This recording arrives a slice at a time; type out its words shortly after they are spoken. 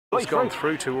He's gone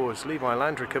through towards Levi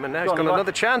Landricum, and now he's got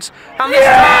another chance. And this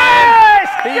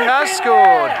time he has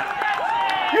scored.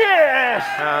 Yes!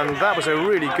 And that was a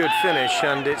really good finish,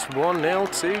 and it's 1-0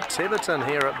 to Tiverton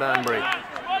here at Banbury.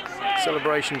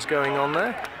 Celebrations going on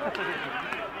there.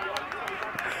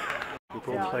 The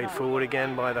ball played forward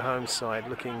again by the home side,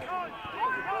 looking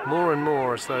more and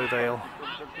more as though they'll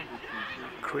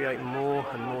create more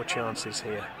and more chances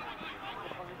here.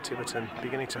 Tiverton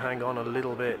beginning to hang on a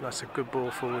little bit. That's a good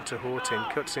ball forward to Horton.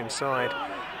 Cuts inside,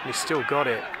 and he's still got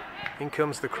it. In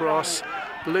comes the cross.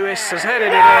 Lewis has headed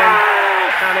it in,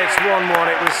 and it's 1-1.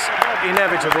 It was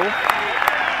inevitable.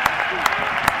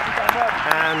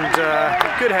 And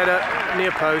good header,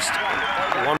 near post.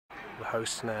 The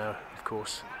hosts now, of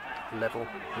course, level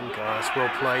in guards. Well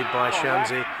played by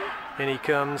Shamsi. In he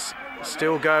comes,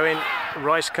 still going.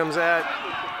 Rice comes out.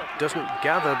 Doesn't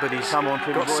gather, but he's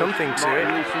got something to it.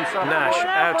 Nash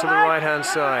out to the right-hand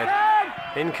side.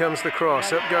 In comes the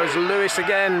cross. Up goes Lewis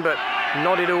again, but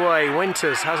nodded away.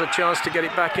 Winters has a chance to get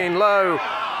it back in low.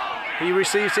 He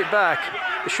receives it back.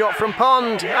 The shot from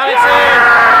Pond, and it's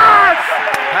in!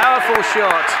 Powerful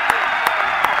shot.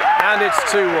 And it's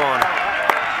 2-1.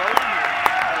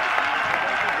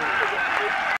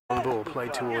 Ball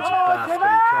played towards Bath, but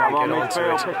he can't get onto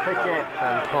it.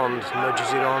 And Pond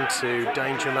nudges it on to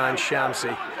danger man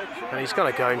Shamsi. And he's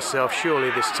going to go himself, surely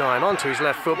this time. Onto his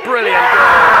left foot. Brilliant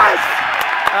goal!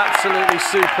 Absolutely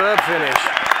superb finish.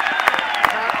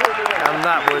 And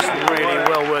that was really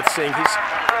well worth seeing. He's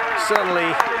certainly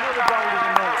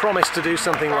promised to do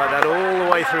something like that all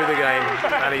the way through the game,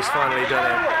 and he's finally done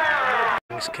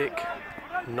it. His kick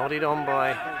nodded on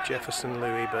by Jefferson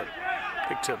Louis, but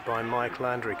picked up by Mike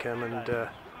Landricum, and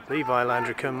Levi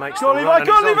Landricum makes the run, and he's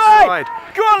onside.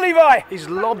 Go on, Levi! He's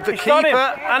lobbed the keeper,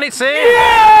 and it's in!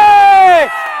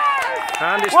 Yes!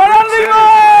 And it's well done,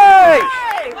 Levi!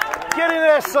 Get in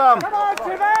there, Sam!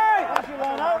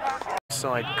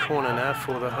 Side corner now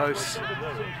for the hosts.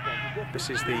 This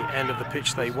is the end of the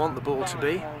pitch they want the ball to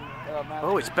be.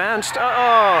 Oh, it's bounced.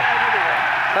 Oh!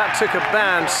 That took a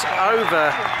bounce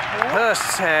over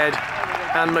Hurst's head,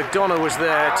 and McDonough was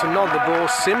there to nod the ball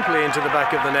simply into the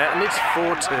back of the net, and it's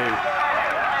 4-2.